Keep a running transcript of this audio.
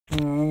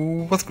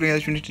What's going on,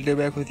 guys? Today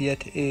back with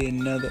yet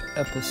another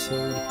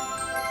episode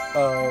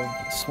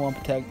of Swamp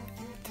Attack.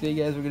 Today,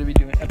 guys, we're going to be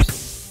doing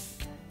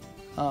episode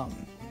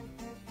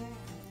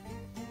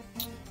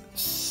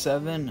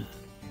 7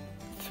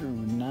 through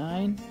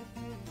 9.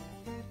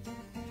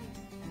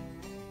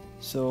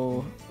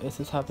 So let's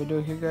just hop into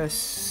it here, guys.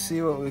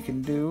 See what we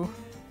can do.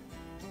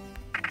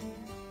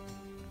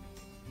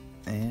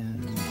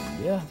 And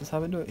yeah, just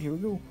hop into it. Here we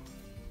go.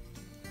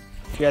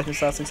 If you guys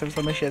missed last week's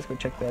episode, make sure you guys go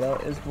check that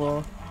out as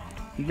well.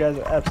 You guys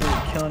are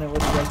absolutely killing it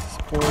with you guys'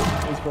 support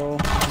as well,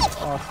 which is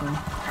awesome.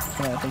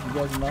 Cannot thank you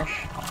guys enough.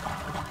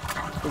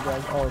 You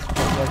guys, all the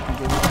support you guys can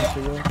give me this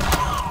video.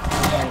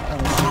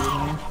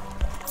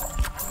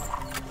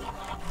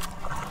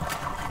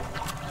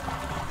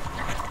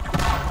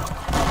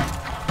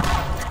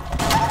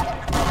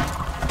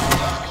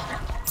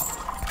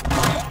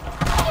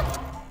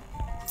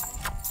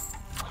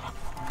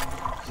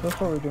 So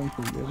far we're doing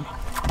pretty good.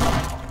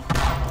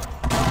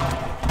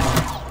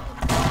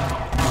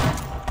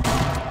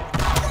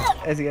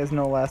 As you guys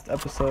know, last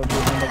episode we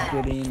ended up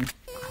getting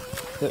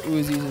the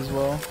Uzis as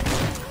well.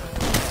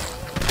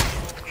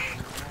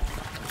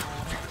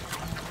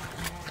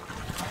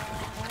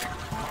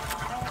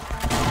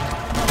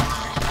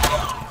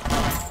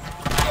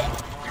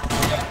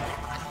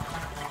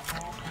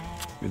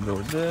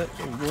 Reload that,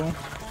 there we go.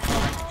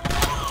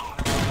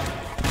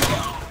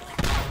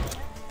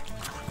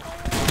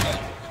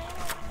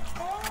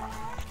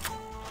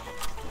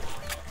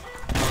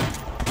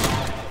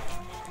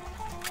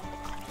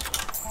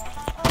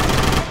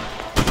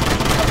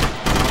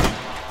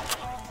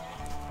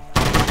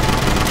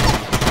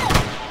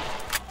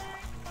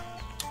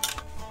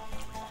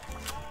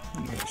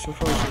 So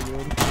far so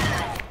good.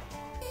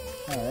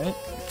 Alright.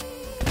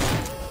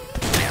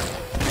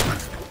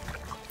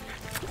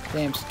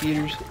 Damn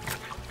skeeters.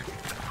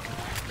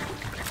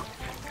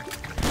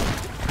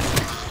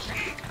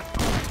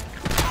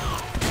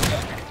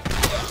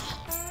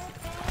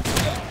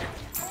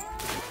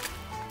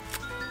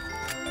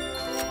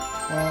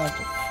 Well, like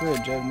the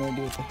fridge, I have no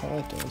idea what the hell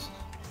that does.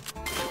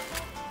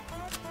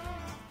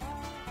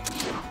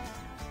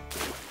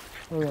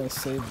 We're gonna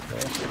save it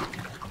though.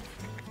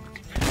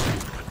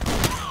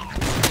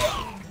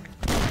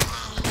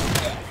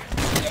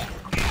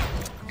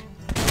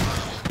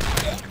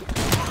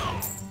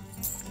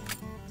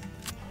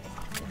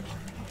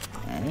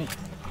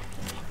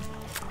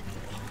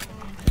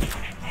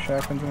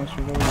 Shotguns must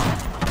reload.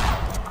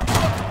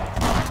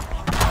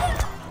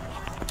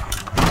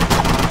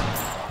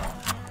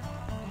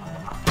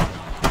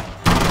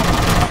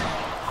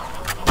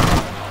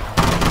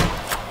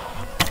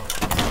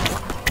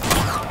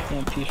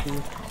 Damn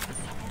P-shoe.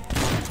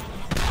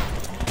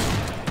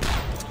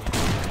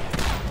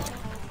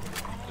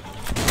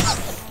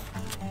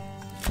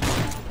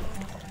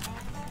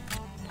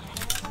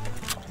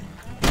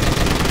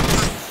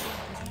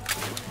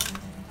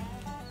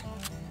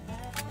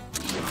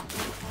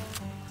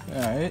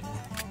 Alright.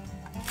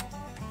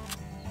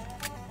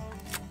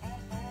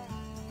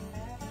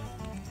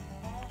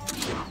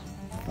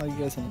 Oh, you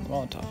guys on the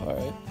Molotov,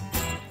 alright.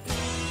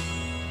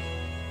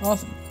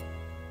 Awesome.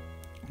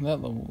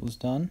 That level was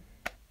done.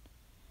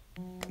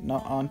 Now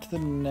on to the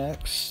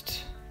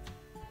next.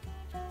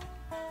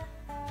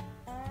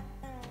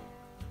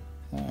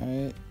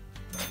 Alright.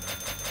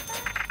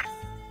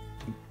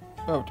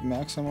 Oh, to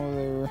max ammo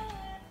there.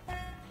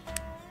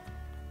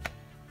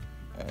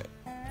 Alright.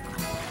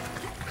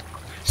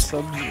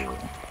 Sub-Zero.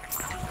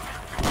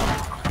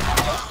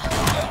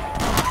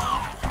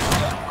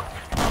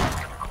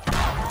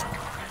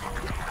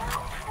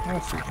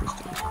 Let's see what this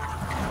does.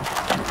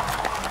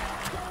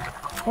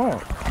 Oh,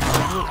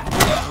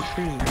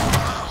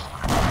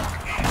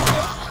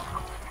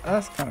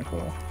 that's kind of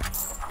cool.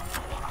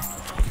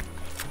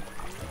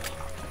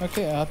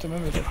 Okay, I'll have to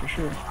remember that for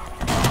sure.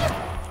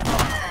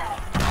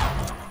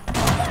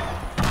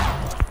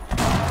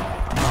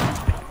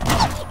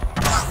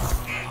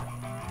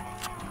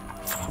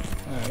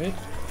 Alright.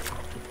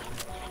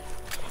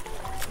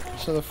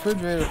 So the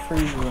refrigerator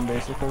freezes them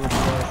basically, which is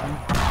awesome.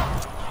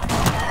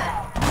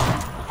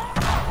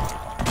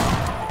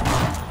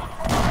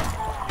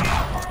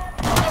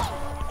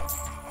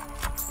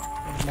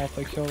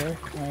 Multi-kill there,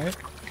 alright.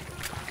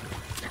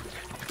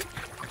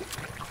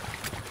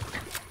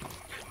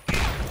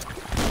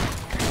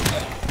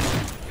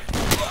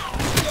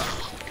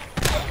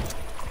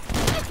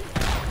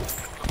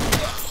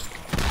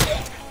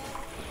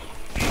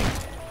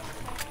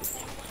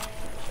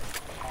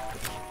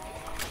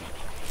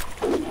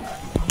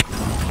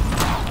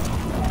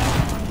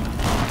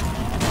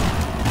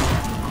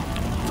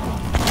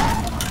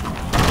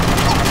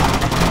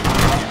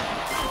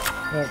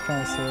 That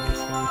kind of saves us.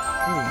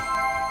 Ooh.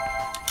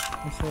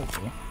 What's that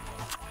do?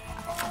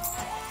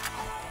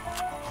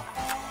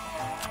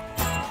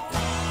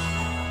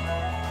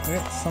 I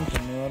got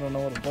something new, I don't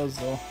know what it does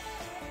though.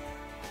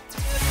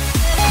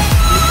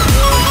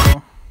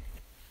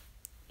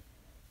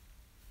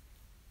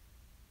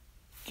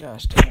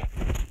 Gosh dang it.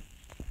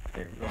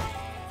 There we go.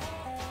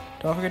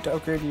 Don't forget to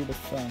upgrade your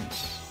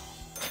defense.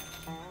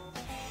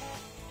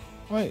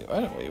 Wait,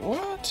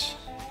 what?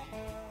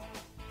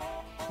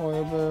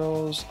 Oil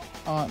barrels,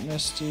 Aunt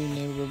Misty,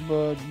 neighbor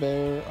Bud,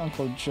 Bear,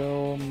 Uncle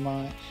Joe,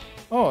 my...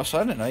 Oh, so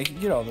I didn't know you could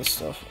get all this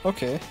stuff.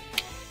 Okay.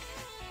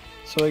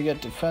 So we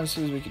get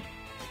defenses, we can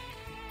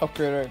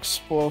upgrade our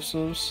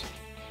explosives.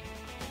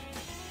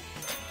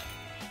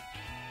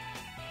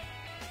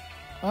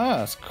 Ah,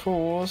 that's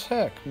cool as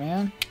heck,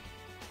 man.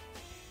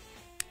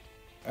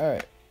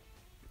 Alright.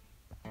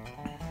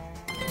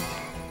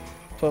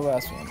 For the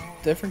last one.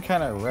 Different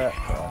kind of rat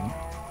gun.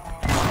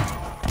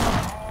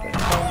 What the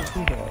hell does he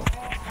have?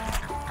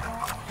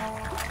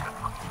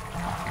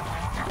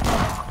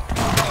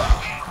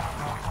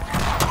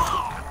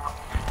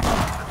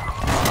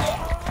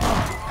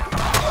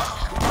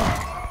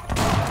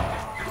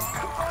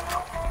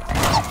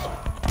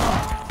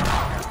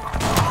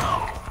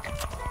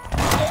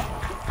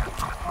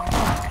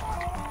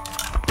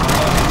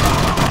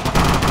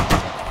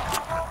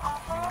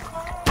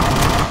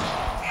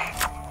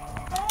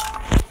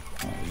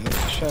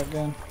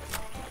 Shotgun.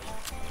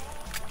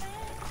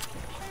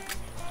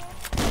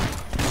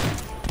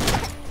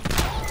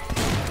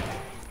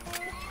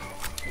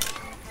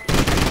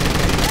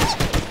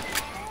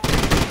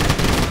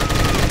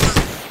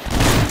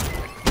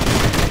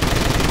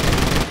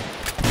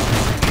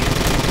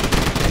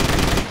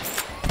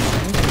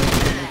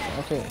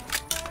 Okay,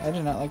 I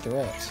do not like the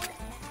rats.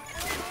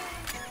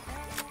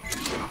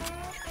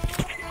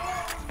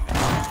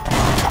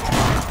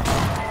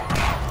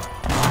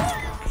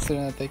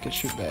 Considering that they could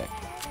shoot back.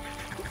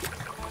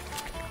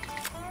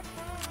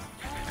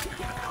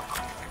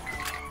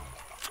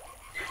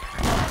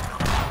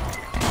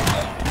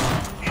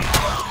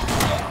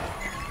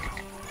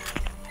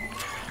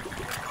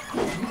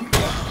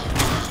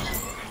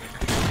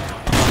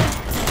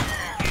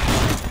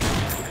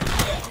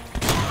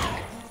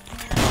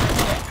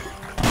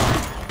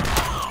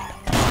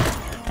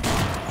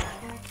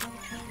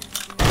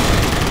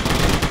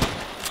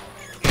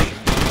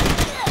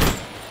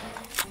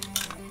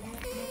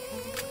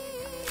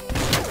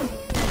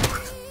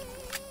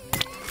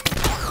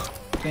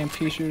 Damn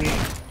pea shooter.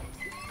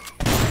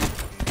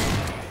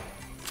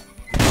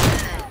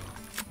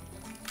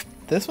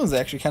 This one's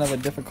actually kind of a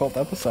difficult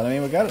episode. I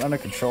mean, we got it under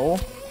control,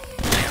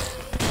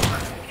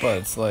 but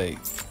it's like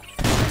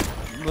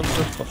a little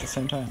difficult at the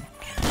same time.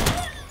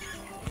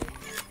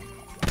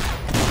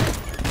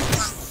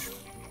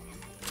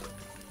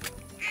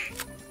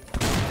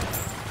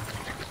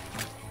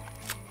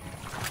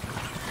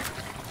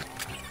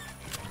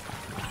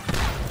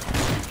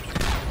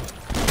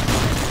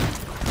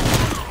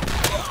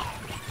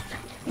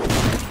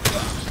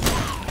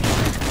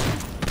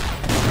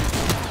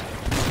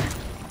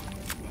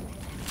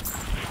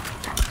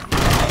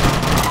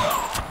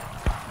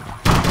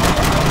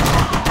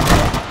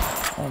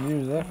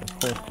 Use that for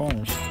close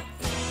corners.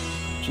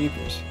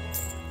 Jeepers.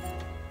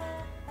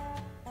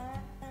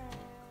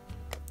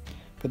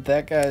 But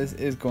that, guys,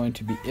 is going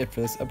to be it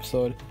for this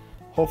episode.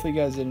 Hopefully you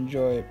guys did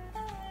enjoy it.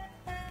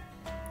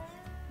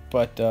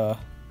 But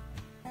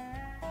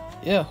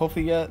yeah,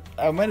 hopefully you got...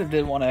 I might have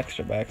did one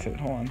extra by accident.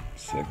 Hold on.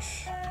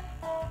 6.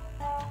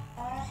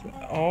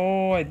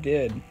 Oh, I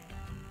did.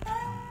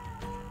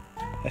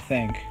 I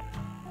think.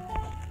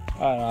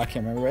 I don't know, I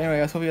can't remember. But anyway,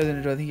 guys, hope you guys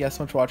enjoyed. Thank you guys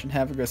so much for watching.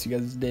 Have a great rest of you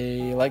guys'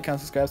 day. Like, comment,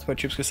 subscribe, support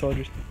Chips Good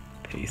Soldiers.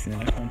 Peace in the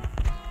next one.